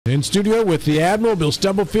In studio with the Admiral, Bill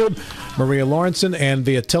Stubblefield, Maria Lawrenson, and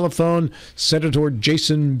via telephone, Senator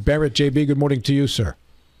Jason Barrett. JB, good morning to you, sir.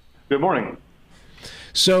 Good morning.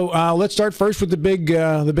 So let's start first with the big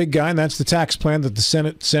guy, and that's the tax plan that the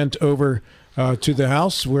Senate sent over to the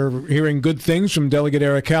House. We're hearing good things from Delegate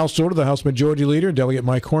Eric Householder, the House Majority Leader, Delegate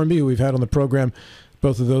Mike Hornby, who we've had on the program,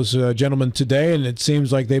 both of those gentlemen today, and it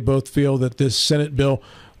seems like they both feel that this Senate bill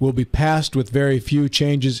will be passed with very few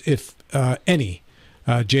changes, if any.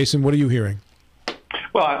 Jason, what are you hearing?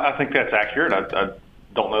 Well, I think that's accurate. I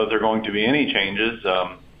don't know if there are going to be any changes.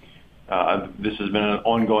 This has been an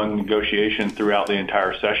ongoing negotiation throughout the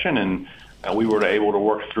entire session, and we were able to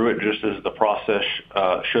work through it just as the process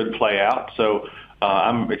should play out. So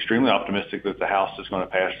I'm extremely optimistic that the House is going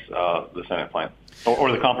to pass the Senate plan,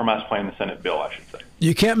 or the compromise plan, the Senate bill, I should say.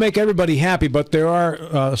 You can't make everybody happy, but there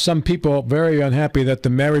are some people very unhappy that the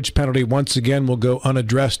marriage penalty once again will go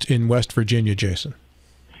unaddressed in West Virginia, Jason.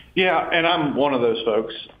 Yeah, and I'm one of those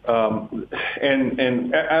folks.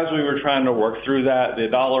 And as we were trying to work through that, the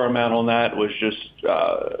dollar amount on that was just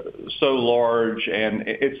so large, and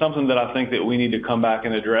it's something that I think that we need to come back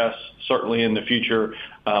and address certainly in the future.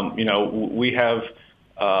 We have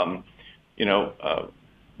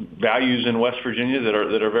values in West Virginia that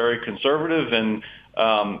are very conservative, and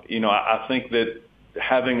I think that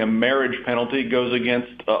having a marriage penalty goes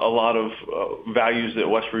against a lot of values that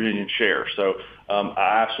West Virginians share. So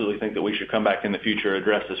I absolutely think that we should come back in the future,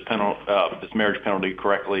 address this marriage penalty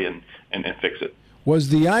correctly, and fix it. Was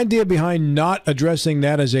the idea behind not addressing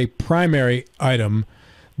that as a primary item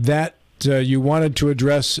that you wanted to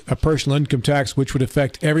address a personal income tax which would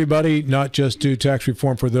affect everybody, not just do tax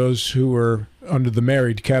reform for those who are under the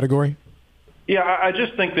married category? Yeah, I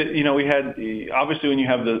just think that, we had, obviously when you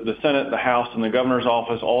have the Senate, the House, and the governor's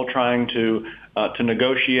office all trying to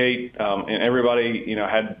negotiate, and everybody,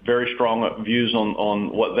 had very strong views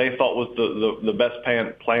on what they thought was the best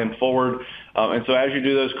plan forward. And so as you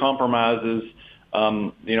do those compromises,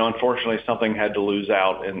 unfortunately something had to lose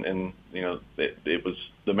out, and it was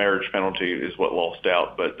the marriage penalty is what lost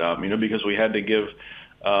out. But, because we had to give,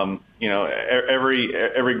 every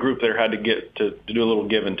group there had to get to do a little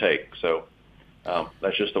give and take. So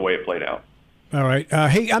that's just the way it played out. All right.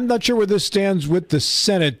 Hey, I'm not sure where this stands with the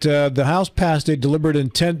Senate. The House passed a deliberate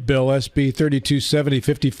intent bill, SB 3270,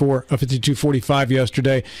 5245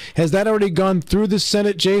 yesterday. Has that already gone through the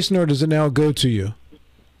Senate, Jason, or does it now go to you?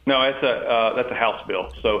 No, that's a House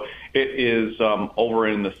bill. So it is over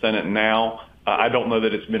in the Senate now. I don't know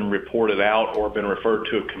that it's been reported out or been referred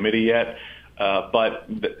to a committee yet. But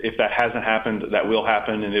if that hasn't happened, that will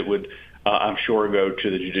happen, and it would, I'm sure, go to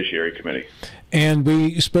the Judiciary Committee. And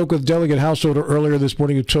we spoke with Delegate Householder earlier this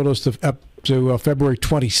morning, who told us that up to February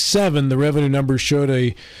 27, the revenue numbers showed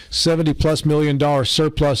a $70+ million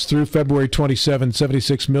surplus through February 27.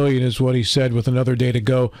 $76 million is what he said, with another day to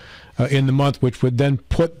go in the month, which would then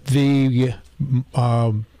put the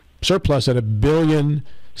surplus at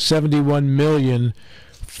 $1,071 million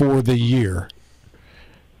for the year.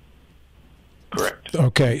 Correct.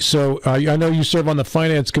 Okay, so I know you serve on the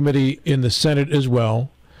Finance Committee in the Senate as well.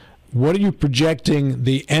 What are you projecting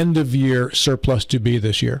the end-of-year surplus to be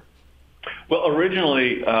this year? Well,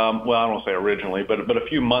 originally, I don't want to say originally, but a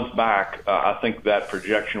few months back, I think that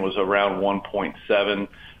projection was around 1.7.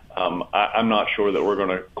 I'm not sure that we're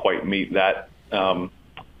going to quite meet that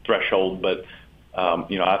threshold, but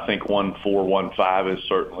I think 1.4, 1.5 is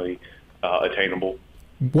certainly attainable.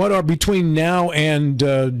 What are, between now and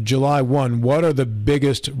July 1, what are the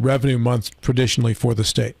biggest revenue months traditionally for the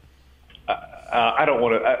state? I don't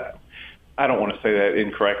want to say that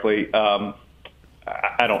incorrectly. I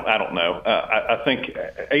don't know. I think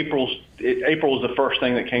April was the first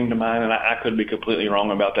thing that came to mind, and I could be completely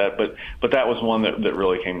wrong about that, but that was one that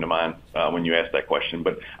really came to mind when you asked that question.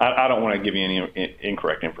 But I don't want to give you any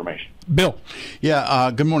incorrect information. Bill.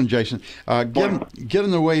 Yeah, good morning, Jason.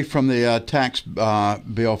 Getting away from the tax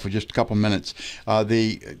bill for just a couple of minutes,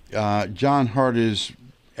 John Harder's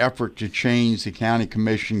effort to change the county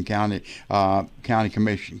council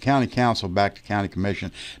back to county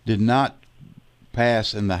commission did not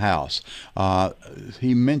pass in the House.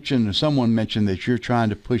 Someone mentioned that you're trying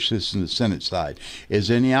to push this in the Senate side. Is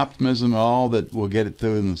there any optimism at all that we'll get it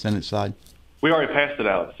through in the Senate side? We already passed it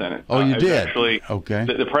out of the Senate. Oh, you did? Actually, okay.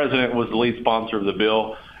 The president was the lead sponsor of the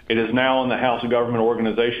bill. It is now in the House Government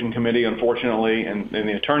Organization Committee, unfortunately, and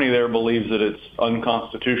the attorney there believes that it's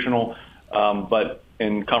unconstitutional. But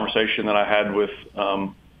in conversation that I had with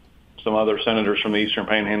some other senators from the Eastern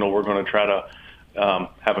Panhandle, we're going to try to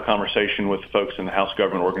have a conversation with the folks in the House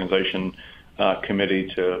Government Organization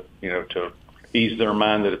Committee to ease their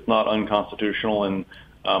mind that it's not unconstitutional, and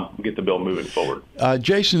get the bill moving forward.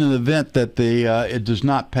 Jason, in the event that it does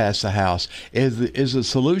not pass the House, is the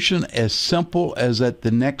solution as simple as at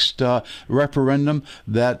the next referendum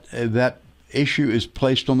that issue is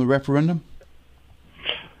placed on the referendum?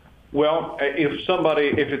 Well,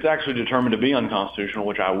 if it's actually determined to be unconstitutional,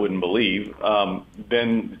 which I wouldn't believe,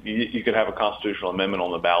 then you could have a constitutional amendment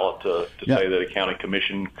on the ballot to say that a county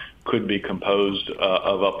commission could be composed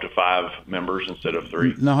of up to 5 members instead of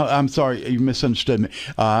 3. No, I'm sorry, you misunderstood me.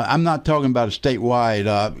 I'm not talking about a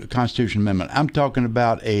statewide constitutional amendment. I'm talking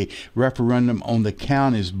about a referendum on the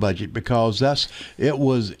county's budget, because it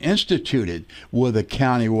was instituted with a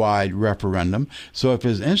countywide referendum. So if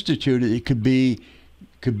it's instituted, it could be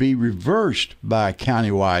reversed by a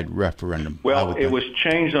countywide referendum. Well, it was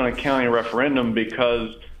changed on a county referendum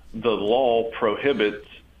because the law prohibits,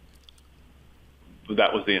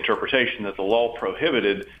 that was the interpretation, that the law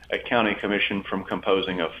prohibited a county commission from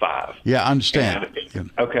composing of 5. Yeah, I understand.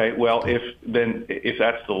 Okay, well, if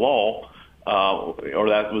that's the law, or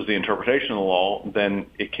that was the interpretation of the law, then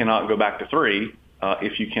it cannot go back to 3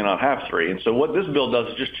 if you cannot have 3. And so what this bill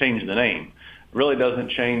does is just change the name. It really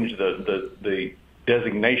doesn't change the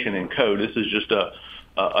designation in code. This is just a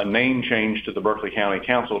name change to the Berkeley County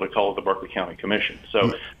Council to call it the Berkeley County Commission.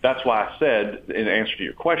 So that's why I said, in answer to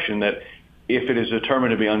your question, that if it is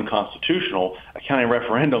determined to be unconstitutional, a county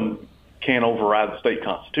referendum can't override the state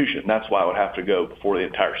constitution. That's why it would have to go before the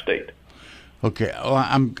entire state. Okay, well,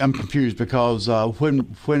 I'm confused because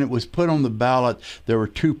when it was put on the ballot, there were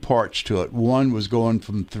 2 parts to it. One was going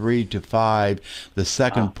from 3 to 5. The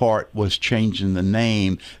second part was changing the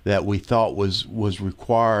name that we thought was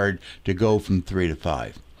required to go from 3 to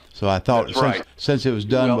 5. So I thought since it was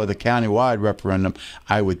done with a countywide referendum,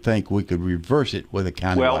 I would think we could reverse it with a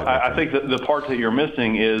countywide referendum. I think that the part that you're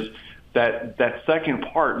missing is that second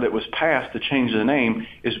part that was passed to change the name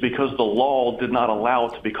is because the law did not allow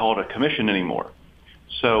it to be called a commission anymore.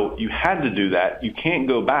 So you had to do that. You can't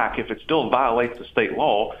go back if it still violates the state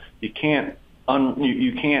law. You can't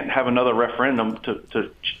have another referendum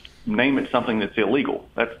to name it something that's illegal.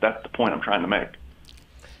 That's the point I'm trying to make.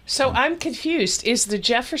 So I'm confused. Is the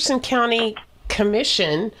Jefferson County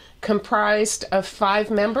Commission comprised of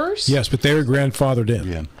 5 members? Yes, but they were grandfathered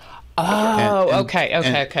in. Yeah. Oh, okay.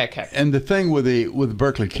 And the thing with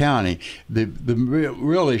Berkeley County, the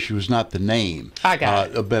real issue is not the name. I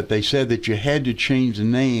got it. But they said that you had to change the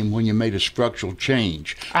name when you made a structural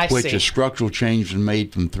change, which a structural change was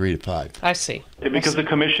made from 3 to 5. I see. Because the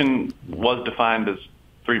commission was defined as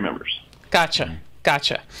 3 members. Gotcha.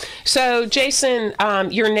 So, Jason,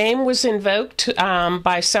 your name was invoked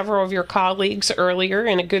by several of your colleagues earlier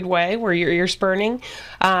in a good way, where your ears burning.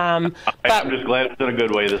 I'm just glad it's in a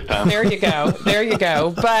good way this time. There you go.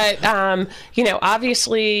 But,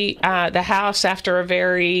 obviously the House, after a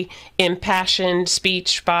very impassioned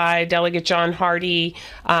speech by Delegate John Hardy,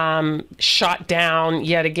 shot down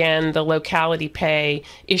yet again the locality pay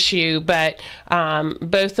issue. But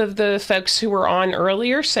both of the folks who were on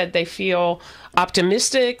earlier said they feel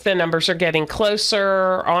optimistic. The numbers are getting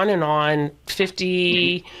closer, on and on,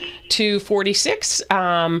 50 to 46.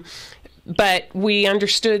 But we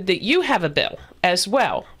understood that you have a bill as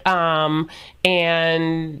well.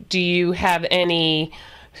 And do you have any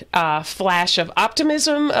flash of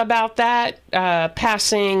optimism about that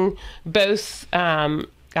passing both, both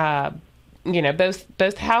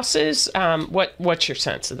houses? What's your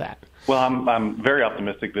sense of that? Well, I'm very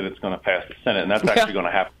optimistic that it's going to pass the Senate, and that's actually going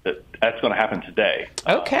to happen. That's going to happen today.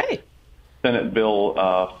 Okay. Senate bill,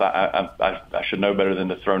 I should know better than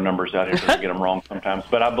to throw numbers out here because I get them wrong sometimes,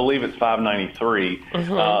 but I believe it's 593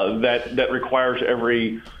 that requires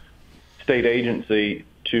every state agency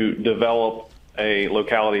to develop a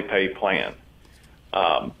locality pay plan.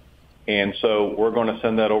 And so we're going to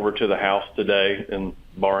send that over to the House today, and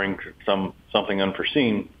barring something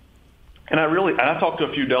unforeseen. And I talked to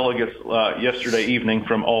a few delegates yesterday evening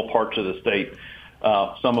from all parts of the state,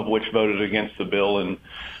 some of which voted against the bill. And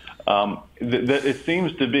it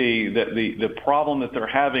seems to be that the problem that they're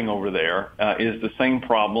having over there is the same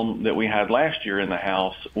problem that we had last year in the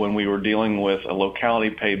House when we were dealing with a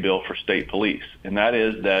locality pay bill for state police. And that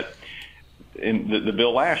is that the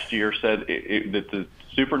bill last year said that the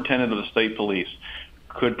superintendent of the state police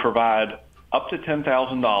could provide up to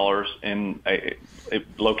 $10,000 in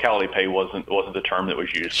locality pay wasn't the term that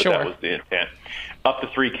was used, but that was the intent. Up to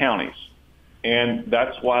 3 counties, and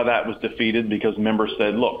that's why that was defeated, because members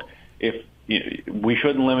said, "Look, we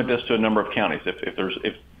shouldn't limit this to a number of counties.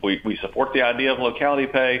 If we support the idea of locality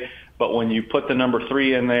pay, but when you put the number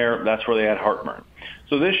 3 in there, that's where they had heartburn."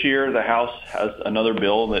 So this year, the House has another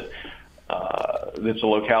bill that's a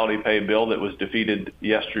locality pay bill that was defeated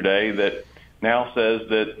yesterday now says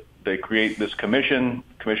that they create this commission.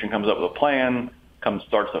 Commission comes up with a plan,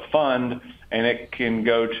 starts a fund, and it can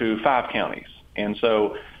go to 5 counties. And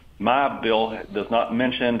so my bill does not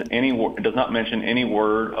mention any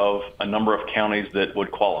word of a number of counties that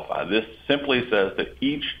would qualify. This simply says that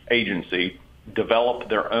each agency develop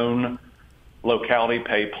their own locality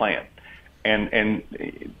pay plan. And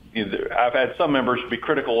I've had some members be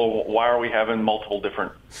critical of why are we having multiple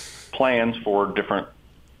different plans for different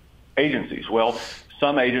agencies. Well,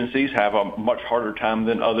 some agencies have a much harder time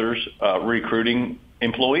than others recruiting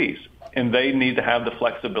employees, and they need to have the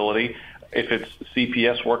flexibility. If it's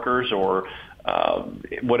CPS workers or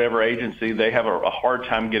whatever agency, they have a hard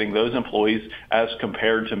time getting those employees as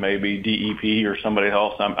compared to maybe DEP or somebody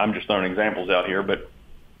else. I'm just throwing examples out here, but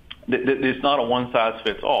it's not a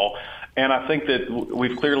one-size-fits-all. And I think that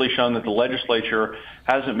we've clearly shown that the legislature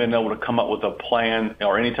hasn't been able to come up with a plan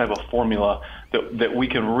or any type of formula that we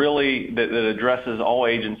can really that addresses all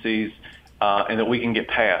agencies and that we can get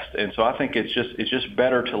passed. And so I think it's just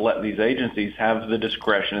better to let these agencies have the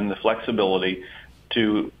discretion and the flexibility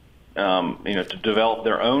to to develop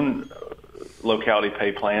their own locality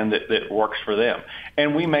pay plan that works for them.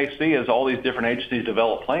 And we may see, as all these different agencies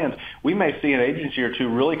develop plans, we may see an agency or two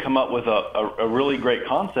really come up with a really great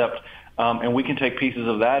concept, and we can take pieces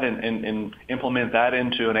of that and implement that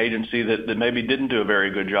into an agency that maybe didn't do a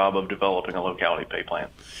very good job of developing a locality pay plan.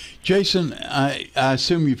 Jason, I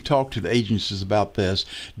assume you've talked to the agencies about this.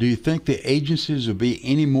 Do you think the agencies will be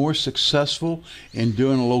any more successful in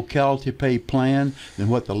doing a locality pay plan than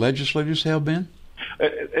what the legislators have been?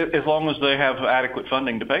 As long as they have adequate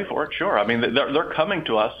funding to pay for it, sure. I mean, they're coming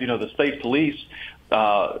to us. The state police,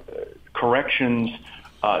 corrections,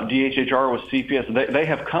 DHHR with CPS, they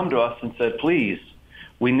have come to us and said, please,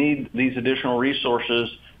 we need these additional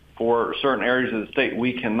resources for certain areas of the state.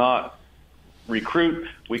 We cannot recruit,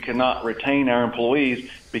 we cannot retain our employees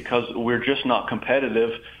because we're just not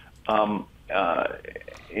competitive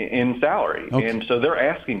in salary. Okay. And so they're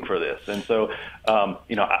asking for this. And so,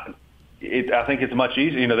 I think it's much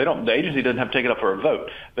easier. The agency doesn't have to take it up for a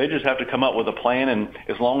vote. They just have to come up with a plan, and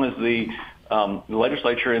as long as the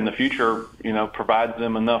legislature in the future, provides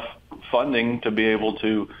them enough funding to be able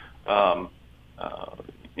to, to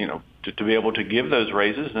be able to give those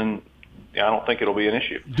raises, then I don't think it'll be an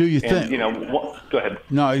issue. Do you think? Go ahead.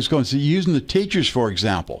 No, I was going to say, using the teachers, for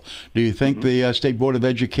example, do you think the State Board of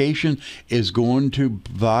Education is going to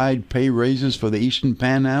provide pay raises for the Eastern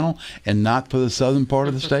Panhandle and not for the southern part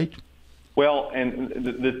of the state? Well, and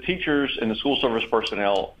the teachers and the school service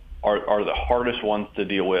personnel are the hardest ones to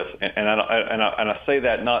deal with, and I say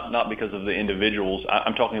that not because of the individuals.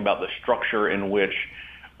 I'm talking about the structure in which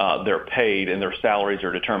they're paid and their salaries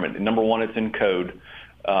are determined. Number one, it's in code.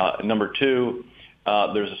 Number two,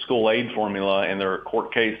 there's a school aid formula, and there are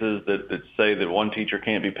court cases that say that one teacher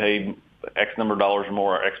can't be paid X number of dollars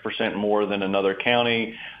more or X percent more than another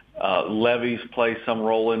county. Levies play some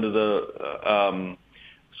role into the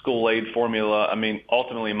school aid formula. I mean,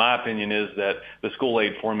 ultimately, my opinion is that the school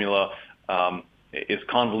aid formula is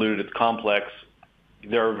convoluted, it's complex.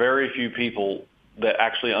 There are very few people that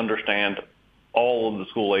actually understand all of the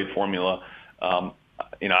school aid formula.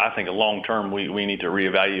 I think long term we need to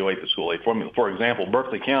reevaluate the school aid formula. For example,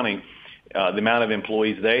 Berkeley County, the amount of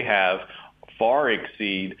employees they have far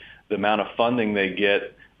exceed the amount of funding they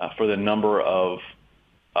get for the number of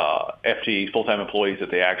FTEs, full-time employees that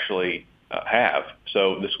they actually have.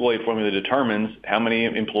 So the school aid formula determines how many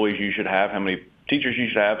employees you should have, how many teachers you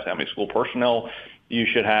should have, how many school personnel you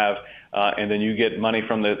should have, and then you get money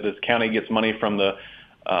from the county gets money from the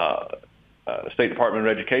State Department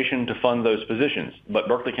of Education to fund those positions. But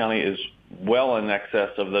Berkeley County is well in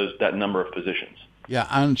excess of that number of positions. Yeah,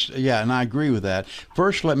 and I agree with that.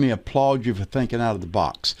 First, let me applaud you for thinking out of the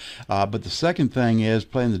box. But the second thing is,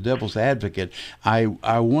 playing the devil's advocate, I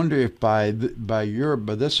wonder if by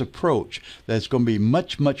this approach, that it's going to be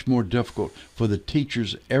much, much more difficult for the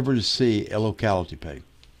teachers ever to see a locality pay.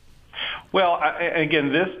 Well,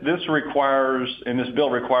 again, this bill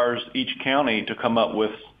requires each county to come up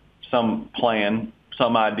with some plan,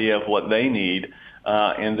 some idea of what they need.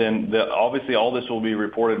 And then obviously all this will be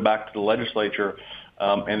reported back to the legislature,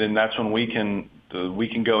 and then that's when we can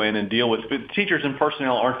go in and deal with. But teachers and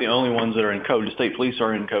personnel aren't the only ones that are in code. The state police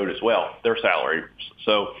are in code as well. Their salary.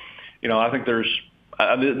 So, I think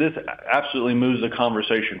this absolutely moves the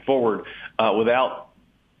conversation forward. Without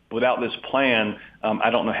this plan, I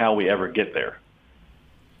don't know how we ever get there.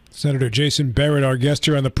 Senator Jason Barrett, our guest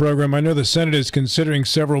here on the program. I know the Senate is considering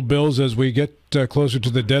several bills as we get closer to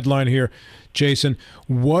the deadline here. Jason,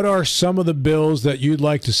 what are some of the bills that you'd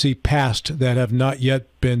like to see passed that have not yet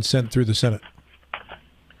been sent through the Senate?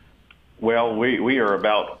 Well, we are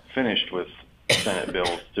about finished with Senate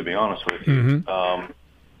bills, to be honest with you.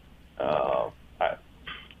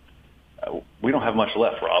 We don't have much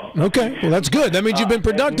left, Rob. Okay, well, that's good. That means you've been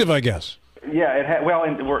productive, I guess. Yeah,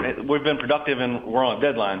 we've been productive, and we're on a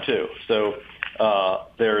deadline too. So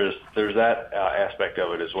there's that aspect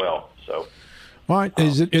of it as well. So, all right,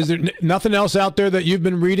 is there nothing else out there that you've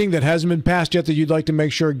been reading that hasn't been passed yet that you'd like to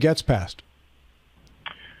make sure gets passed?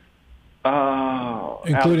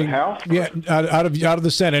 Including out of the House? Yeah, out of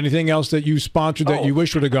the Senate. Anything else that you sponsored that you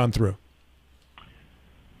wish would have gone through?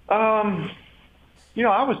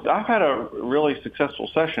 I've had a really successful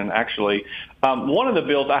session, actually. One of the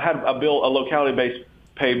bills, I had a locality-based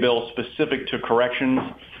pay bill specific to corrections,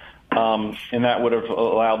 and that would have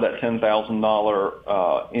allowed that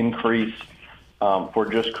 $10,000 increase for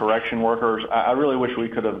just correction workers. I really wish we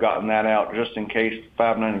could have gotten that out just in case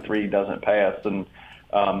 593 doesn't pass. And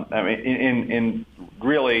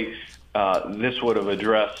really, this would have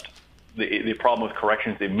addressed the problem with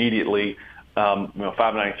corrections immediately.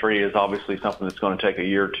 593 is obviously something that's going to take a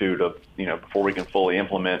year or two to, before we can fully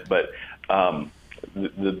implement. But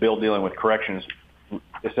the bill dealing with corrections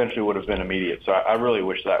essentially would have been immediate. So I really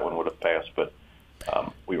wish that one would have passed, but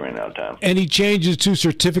we ran out of time. Any changes to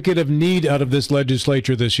certificate of need out of this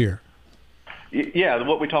legislature this year? Yeah,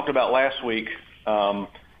 what we talked about last week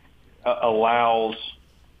allows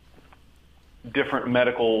different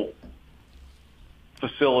medical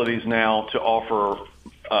facilities now to offer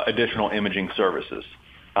additional imaging services.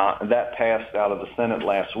 That passed out of the Senate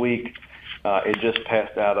last week. It just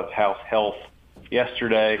passed out of House Health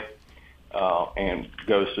yesterday and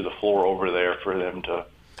goes to the floor over there for them to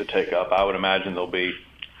take up. I would imagine there'll be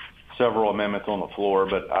several amendments on the floor,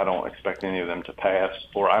 but I don't expect any of them to pass,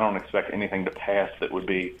 or I don't expect anything to pass that would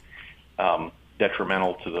be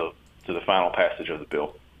detrimental to the final passage of the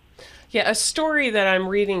bill. Yeah, a story that I'm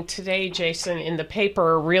reading today, Jason, in the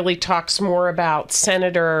paper really talks more about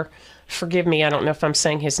Senator, forgive me, I don't know if I'm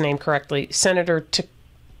saying his name correctly, Senator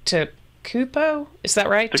Takupo? Is that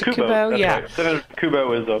right? Takupo, yeah. Right. Senator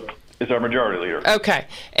Takupo is our majority leader. Okay,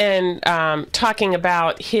 and talking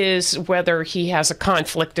about whether he has a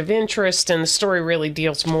conflict of interest, and the story really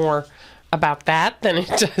deals more about that than it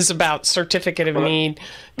does about certificate of need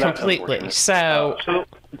completely. So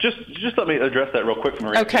just let me address that real quick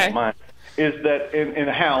from mind. Is that in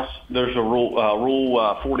the House there's a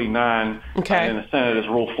rule 49, and in the Senate is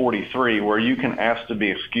Rule 43, where you can ask to be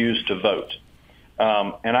excused to vote.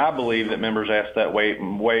 And I believe that members ask that way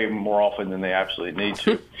more often than they absolutely need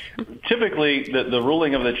to. Typically, the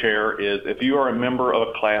ruling of the chair is if you are a member of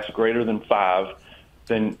a class greater than 5,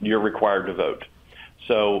 then you're required to vote.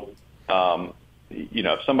 So,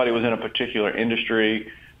 if somebody was in a particular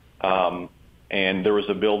industry and there was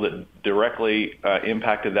a bill that directly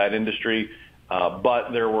impacted that industry,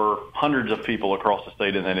 but there were hundreds of people across the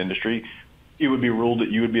state in that industry, it would be ruled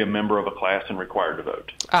that you would be a member of a class and required to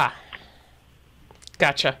vote.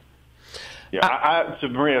 Gotcha. Yeah, so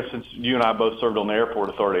Maria, since you and I both served on the airport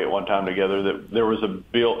authority at one time together, that there was a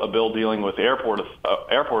bill dealing with airport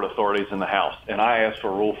authorities in the House, and I asked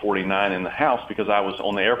for Rule 49 in the House because I was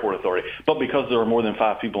on the airport authority. But because there were more than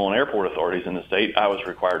 5 people on airport authorities in the state, I was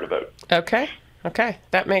required to vote. Okay,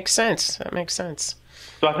 that makes sense.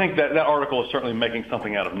 So I think that article is certainly making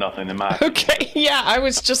something out of nothing in my opinion. Okay, yeah, I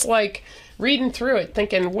was just like reading through it,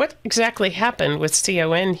 thinking, what exactly happened with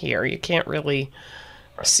CON here? You can't really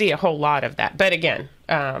see a whole lot of that. But again,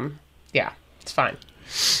 it's fine.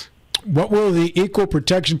 What will the Equal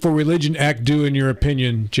Protection for Religion Act do, in your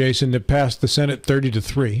opinion, Jason, that passed the Senate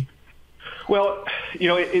 30-3? Well,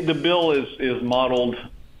 the bill is modeled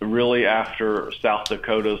really after South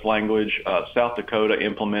Dakota's language. South Dakota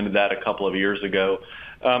implemented that a couple of years ago.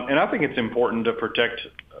 And I think it's important to protect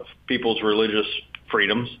people's religious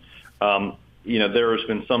freedoms. There has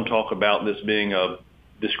been some talk about this being a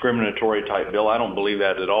discriminatory type bill. I don't believe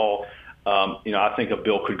that at all. I think a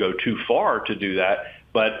bill could go too far to do that.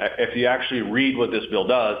 But if you actually read what this bill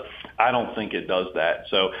does, I don't think it does that.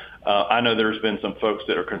 So I know there's been some folks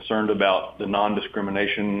that are concerned about the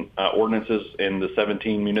non-discrimination ordinances in the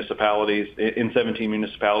 17 municipalities in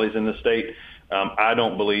the state. I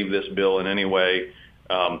don't believe this bill in any way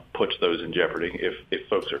puts those in jeopardy if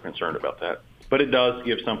folks are concerned about that. But it does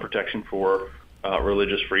give some protection for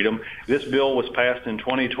religious freedom. This bill was passed in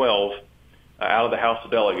 2012 out of the House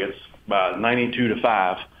of Delegates by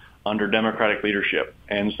 92-5 under Democratic leadership.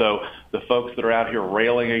 And so the folks that are out here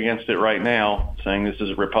railing against it right now, saying this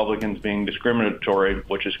is Republicans being discriminatory,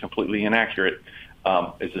 which is completely inaccurate,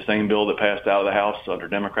 is the same bill that passed out of the House under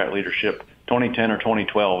Democrat leadership 2010 or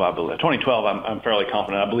 2012, I believe. 2012, I'm fairly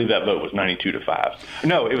confident. I believe that vote was 92-5.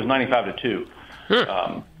 No, it was 95-2.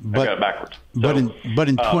 I got it backwards. But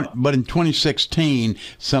in 2016,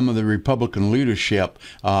 some of the Republican leadership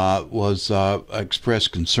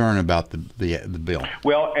expressed concern about the bill.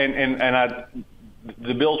 Well,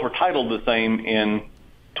 the bills were titled the same in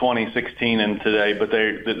 2016 and today, but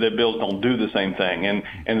the bills don't do the same thing.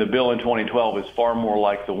 And the bill in 2012 is far more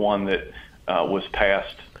like the one that was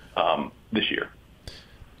passed this year.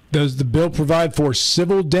 Does the bill provide for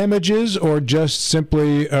civil damages or just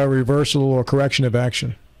simply a reversal or correction of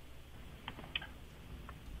action?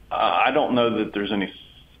 I don't know that there's any.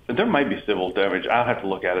 There might be civil damage. I'll have to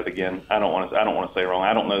look at it again. I don't want to say wrong.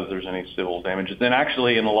 I don't know that there's any civil damages. Then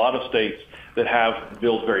actually, in a lot of states that have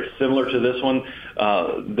bills very similar to this one,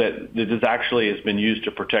 that this actually has been used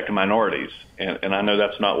to protect minorities. And I know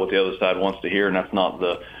that's not what the other side wants to hear, and that's not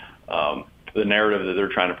the narrative that they're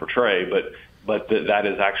trying to portray. But that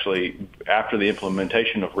is actually, after the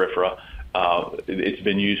implementation of RFRA, it's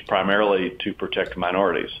been used primarily to protect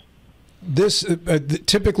minorities. This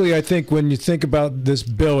typically, I think, when you think about this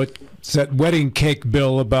bill, it's that wedding cake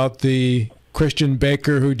bill about the Christian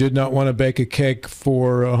baker who did not want to bake a cake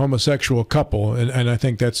for a homosexual couple, and I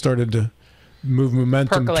think that started to move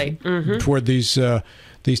momentum toward these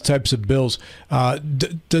types of bills.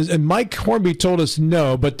 And Mike Hornby told us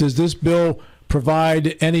no, but does this bill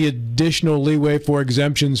provide any additional leeway for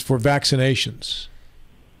exemptions for vaccinations?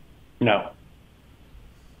 No.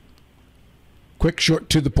 Quick, short,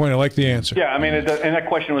 to the point. I like the answer. Yeah, I mean, and that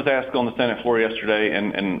question was asked on the Senate floor yesterday,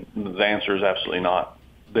 and the answer is absolutely not,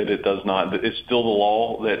 that it does not. It's still the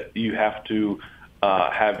law that you have to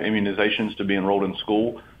have immunizations to be enrolled in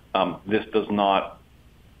school. This does not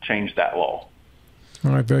change that law.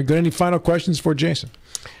 All right, very good. Any final questions for Jason?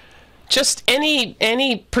 Just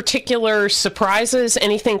any particular surprises?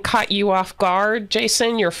 Anything caught you off guard,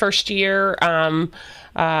 Jason? Your first year in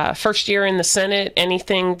the Senate.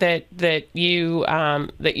 Anything that you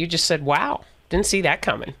just said, "Wow, didn't see that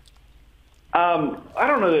coming"? I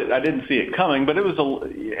don't know that I didn't see it coming, but it was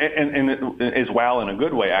and it is wow in a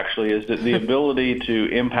good way. Actually, is that the ability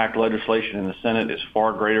to impact legislation in the Senate is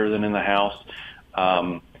far greater than in the House.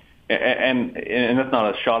 And that's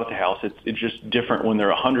not a shot at the House. It's just different when there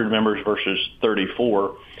are 100 members versus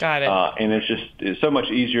 34. Got it. And it's so much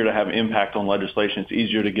easier to have impact on legislation. It's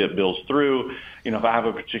easier to get bills through. You know, if I have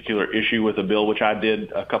a particular issue with a bill, which I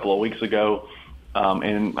did a couple of weeks ago,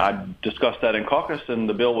 and I discussed that in caucus, and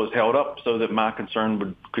the bill was held up so that my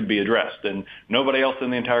concern could be addressed. And nobody else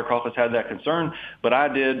in the entire caucus had that concern, but I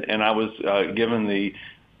did, and I was given the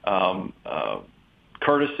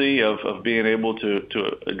courtesy of being able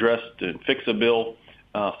to address, to fix a bill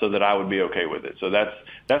so that I would be okay with it. So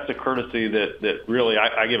that's the courtesy that really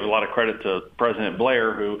I give a lot of credit to President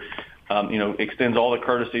Blair, who extends all the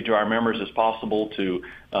courtesy to our members as possible to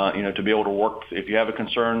be able to work if you have a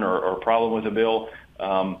concern or a problem with a bill.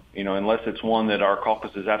 Unless it's one that our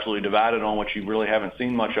caucus is absolutely divided on, which you really haven't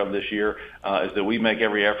seen much of this year, is that we make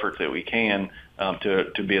every effort that we can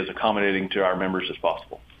to be as accommodating to our members as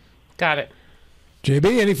possible. Got it.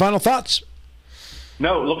 JB, any final thoughts?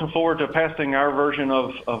 No, looking forward to passing our version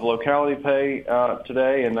of locality pay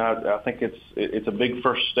today, and I think it's a big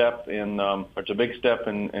first step in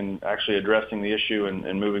actually addressing the issue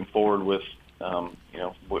and moving forward with.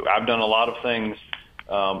 I've done a lot of things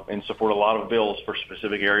and support a lot of bills for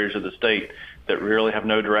specific areas of the state that really have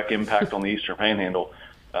no direct impact on the Eastern Panhandle.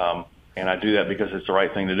 And I do that because it's the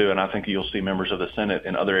right thing to do, and I think you'll see members of the Senate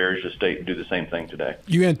in other areas of the state do the same thing today.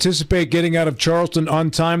 You anticipate getting out of Charleston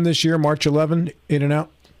on time this year, March 11, in and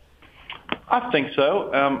out? I think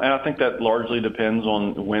so, and I think that largely depends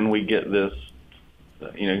on when we get this,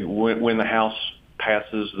 when the House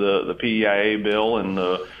passes the PEIA bill and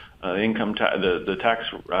the the tax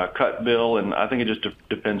cut bill, and I think it just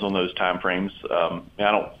depends on those time frames. I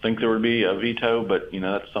don't think there would be a veto, but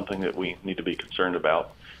that's something that we need to be concerned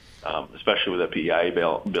about. Especially with that PEIA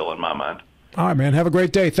bill in my mind. All right, man. Have a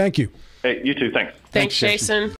great day. Thank you. Hey, you too. Thanks. Thanks, Jason.